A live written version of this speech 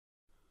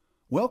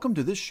Welcome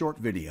to this short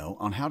video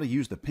on how to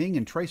use the Ping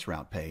and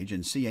Traceroute page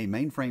in CA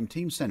Mainframe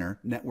Team Center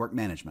Network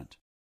Management.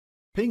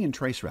 Ping and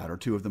Traceroute are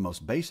two of the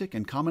most basic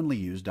and commonly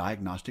used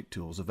diagnostic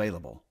tools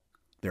available.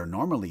 They're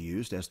normally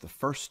used as the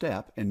first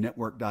step in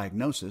network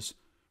diagnosis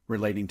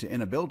relating to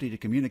inability to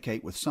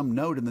communicate with some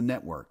node in the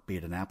network, be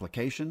it an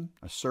application,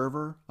 a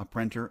server, a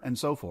printer, and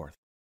so forth.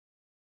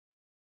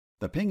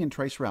 The Ping and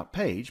Traceroute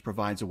page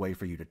provides a way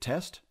for you to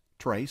test,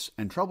 trace,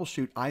 and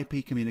troubleshoot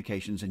IP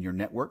communications in your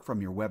network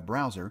from your web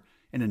browser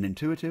in an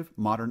intuitive,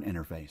 modern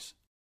interface.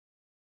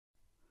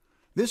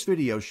 This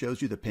video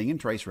shows you the Ping and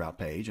Traceroute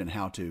page and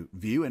how to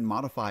view and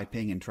modify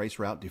Ping and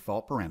Traceroute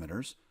default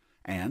parameters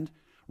and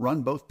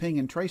run both Ping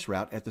and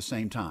Traceroute at the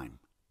same time.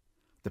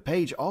 The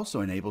page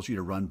also enables you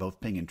to run both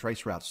Ping and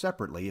Traceroute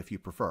separately if you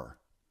prefer.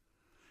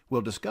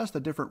 We'll discuss the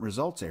different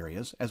results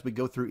areas as we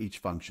go through each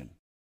function.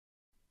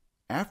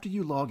 After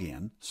you log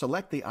in,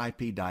 select the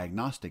IP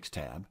Diagnostics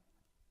tab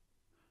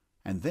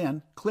and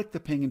then click the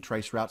Ping and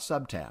Traceroute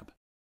sub-tab.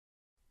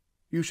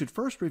 You should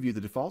first review the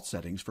default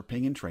settings for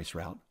Ping and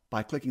Traceroute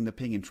by clicking the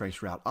Ping and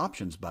Traceroute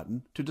Options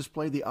button to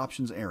display the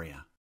options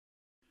area.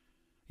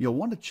 You'll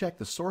want to check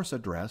the source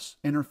address,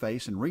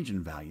 interface, and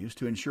region values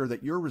to ensure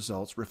that your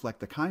results reflect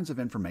the kinds of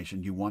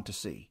information you want to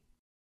see.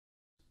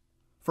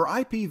 For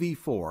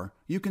IPv4,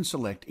 you can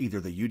select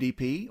either the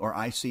UDP or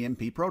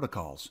ICMP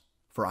protocols.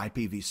 For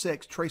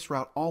IPv6,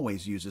 Traceroute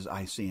always uses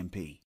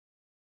ICMP.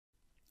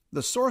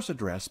 The source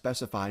address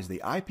specifies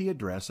the IP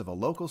address of a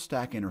local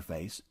stack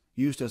interface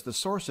used as the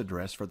source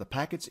address for the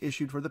packets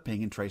issued for the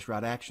Ping and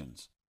Traceroute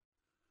actions.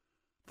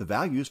 The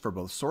values for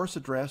both source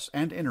address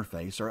and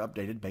interface are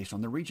updated based on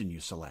the region you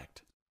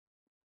select.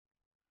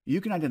 You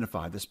can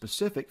identify the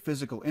specific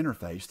physical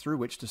interface through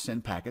which to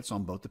send packets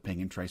on both the Ping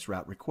and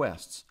Traceroute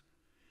requests.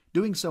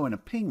 Doing so in a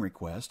ping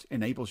request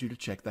enables you to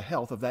check the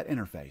health of that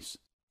interface.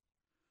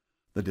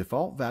 The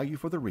default value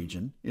for the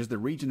region is the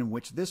region in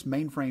which this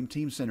Mainframe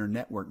Team Center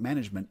network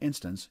management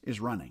instance is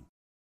running.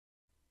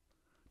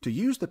 To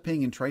use the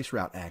Ping and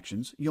Traceroute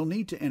actions, you'll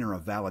need to enter a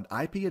valid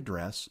IP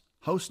address,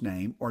 host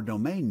name, or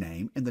domain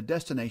name in the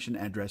destination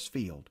address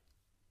field.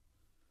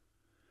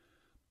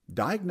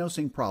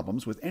 Diagnosing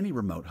problems with any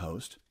remote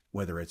host,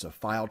 whether it's a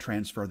file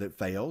transfer that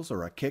fails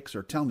or a CIX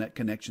or Telnet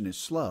connection is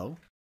slow,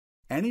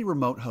 any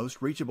remote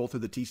host reachable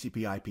through the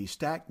TCP/IP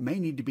stack may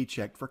need to be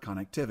checked for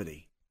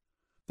connectivity.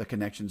 The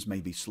connections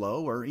may be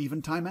slow or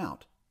even time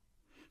out.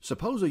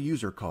 Suppose a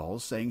user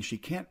calls saying she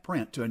can't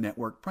print to a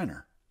network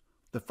printer.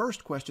 The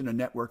first question a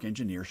network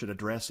engineer should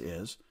address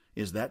is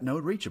that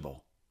node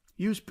reachable?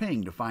 Use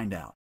Ping to find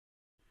out.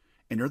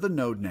 Enter the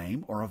node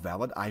name or a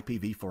valid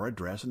IPv4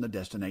 address in the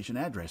destination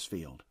address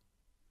field.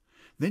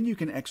 Then you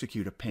can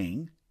execute a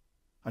Ping,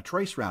 a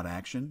Traceroute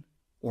action,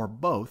 or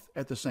both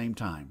at the same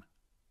time.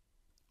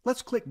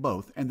 Let's click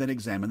both and then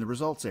examine the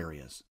results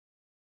areas.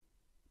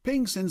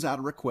 Ping sends out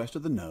a request to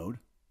the node,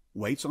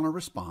 waits on a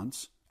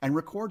response, and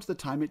records the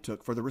time it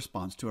took for the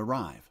response to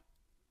arrive.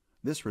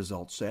 This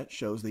result set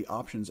shows the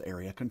options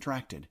area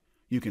contracted.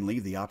 You can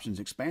leave the options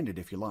expanded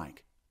if you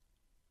like.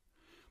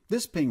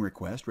 This ping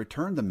request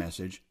returned the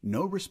message,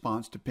 "No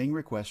response to ping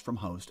request from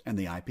host and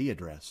the IP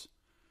address."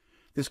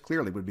 This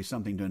clearly would be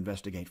something to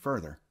investigate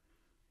further.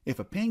 If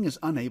a ping is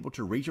unable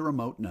to reach a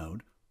remote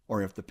node,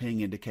 or if the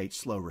ping indicates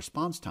slow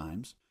response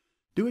times,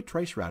 do a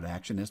traceroute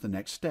action as the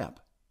next step.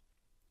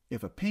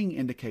 If a ping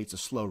indicates a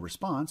slow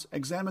response,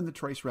 examine the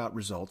traceroute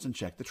results and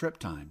check the trip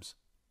times.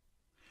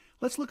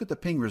 Let's look at the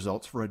ping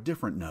results for a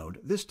different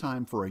node, this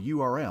time for a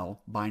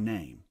URL by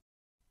name.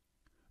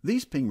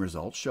 These ping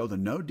results show the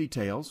node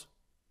details,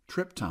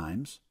 trip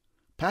times,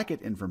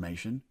 packet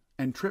information,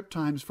 and trip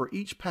times for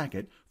each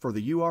packet for the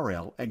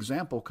URL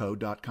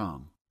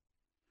examplecode.com.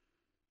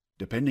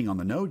 Depending on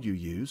the node you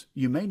use,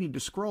 you may need to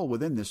scroll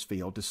within this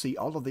field to see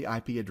all of the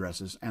IP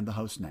addresses and the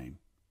host name.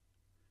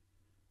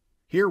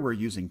 Here we're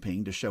using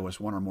Ping to show us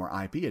one or more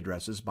IP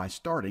addresses by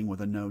starting with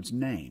a node's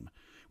name.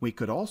 We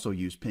could also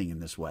use Ping in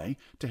this way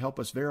to help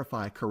us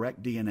verify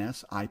correct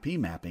DNS IP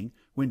mapping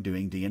when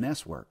doing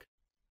DNS work.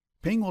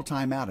 Ping will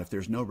time out if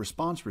there's no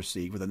response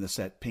received within the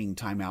set Ping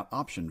timeout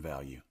option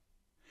value.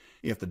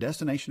 If the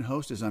destination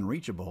host is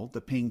unreachable, the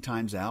Ping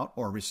times out,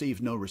 or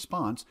receives no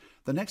response,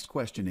 the next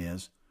question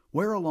is,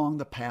 where along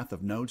the path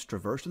of nodes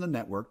traversed in the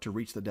network to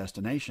reach the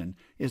destination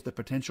is the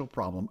potential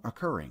problem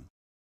occurring?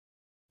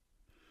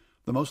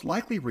 The most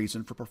likely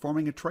reason for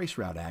performing a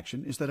traceroute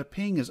action is that a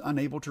ping is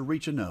unable to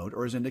reach a node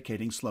or is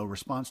indicating slow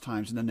response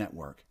times in the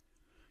network.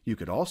 You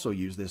could also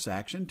use this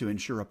action to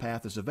ensure a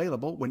path is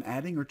available when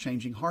adding or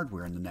changing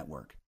hardware in the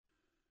network.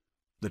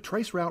 The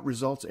traceroute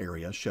results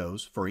area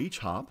shows, for each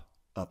hop,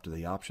 up to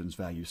the options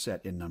value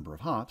set in number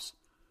of hops,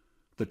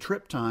 the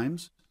trip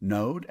times,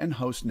 node, and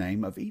host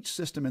name of each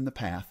system in the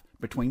path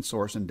between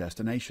source and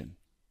destination.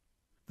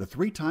 The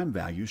 3-time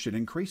value should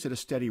increase at a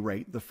steady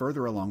rate the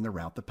further along the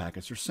route the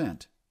packets are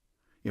sent.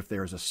 If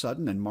there is a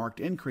sudden and marked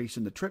increase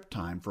in the trip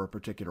time for a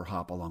particular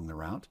hop along the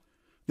route,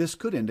 this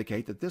could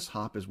indicate that this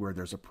hop is where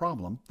there's a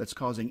problem that's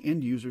causing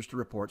end users to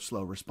report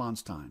slow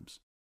response times.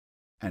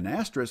 An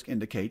asterisk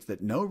indicates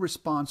that no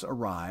response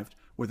arrived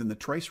within the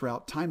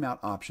Traceroute timeout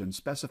option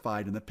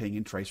specified in the Ping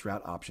and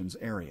Traceroute options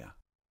area.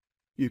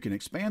 You can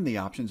expand the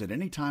options at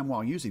any time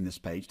while using this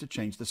page to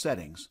change the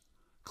settings.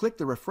 Click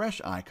the refresh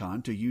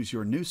icon to use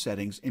your new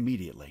settings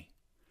immediately.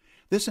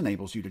 This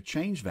enables you to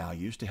change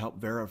values to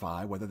help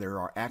verify whether there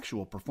are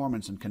actual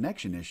performance and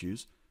connection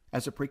issues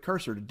as a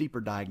precursor to deeper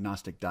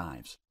diagnostic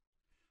dives.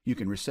 You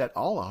can reset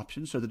all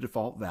options to the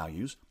default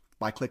values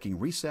by clicking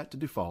Reset to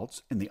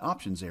Defaults in the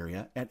Options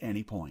area at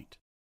any point.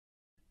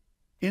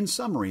 In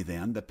summary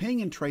then, the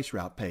Ping and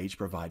Traceroute page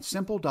provides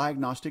simple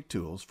diagnostic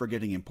tools for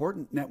getting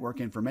important network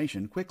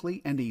information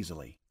quickly and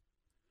easily.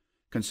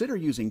 Consider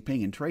using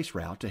Ping and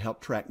Traceroute to help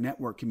track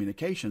network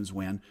communications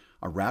when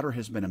a router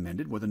has been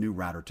amended with a new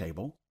router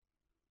table,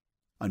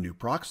 a new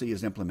proxy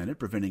is implemented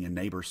preventing a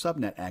neighbor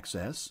subnet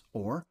access,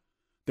 or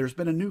there's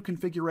been a new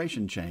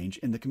configuration change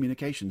in the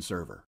communication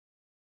server.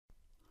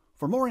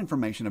 For more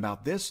information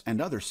about this and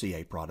other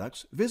CA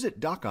products, visit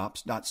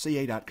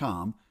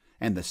docops.ca.com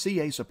and the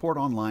CA Support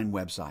Online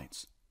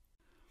websites.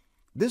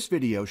 This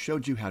video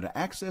showed you how to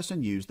access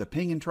and use the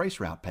Ping and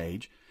Traceroute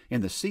page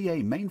in the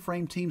CA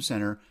Mainframe Team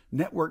Center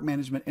Network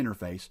Management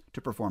Interface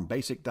to perform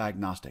basic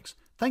diagnostics.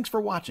 Thanks for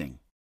watching.